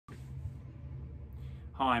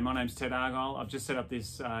Hi, my name's Ted Argyle. I've just set up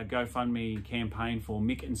this GoFundMe campaign for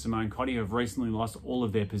Mick and Simone Cotty, who have recently lost all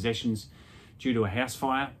of their possessions due to a house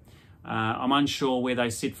fire. I'm unsure where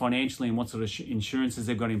they sit financially and what sort of insurances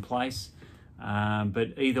they've got in place. But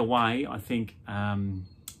either way, I think some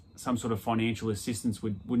sort of financial assistance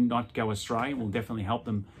would not go astray and will definitely help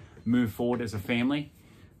them move forward as a family.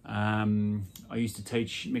 I used to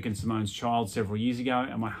teach Mick and Simone's child several years ago,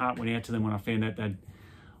 and my heart went out to them when I found out they'd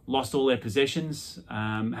lost all their possessions.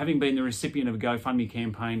 Having been the recipient of a GoFundMe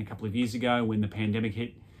campaign a couple of years ago when the pandemic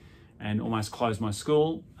hit and almost closed my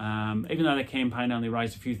school, even though the campaign only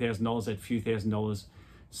raised a few $1,000s, that few $1,000s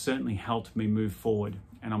certainly helped me move forward.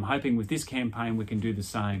 And I'm hoping with this campaign we can do the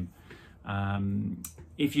same.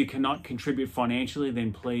 If you cannot contribute financially,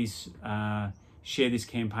 then please share this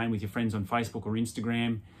campaign with your friends on Facebook or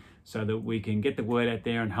Instagram so that we can get the word out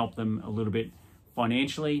there and help them a little bit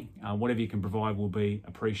financially. Whatever you can provide will be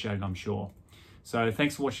appreciated, I'm sure. So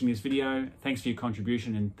thanks for watching this video, thanks for your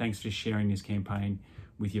contribution, and thanks for sharing this campaign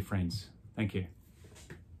with your friends. Thank you.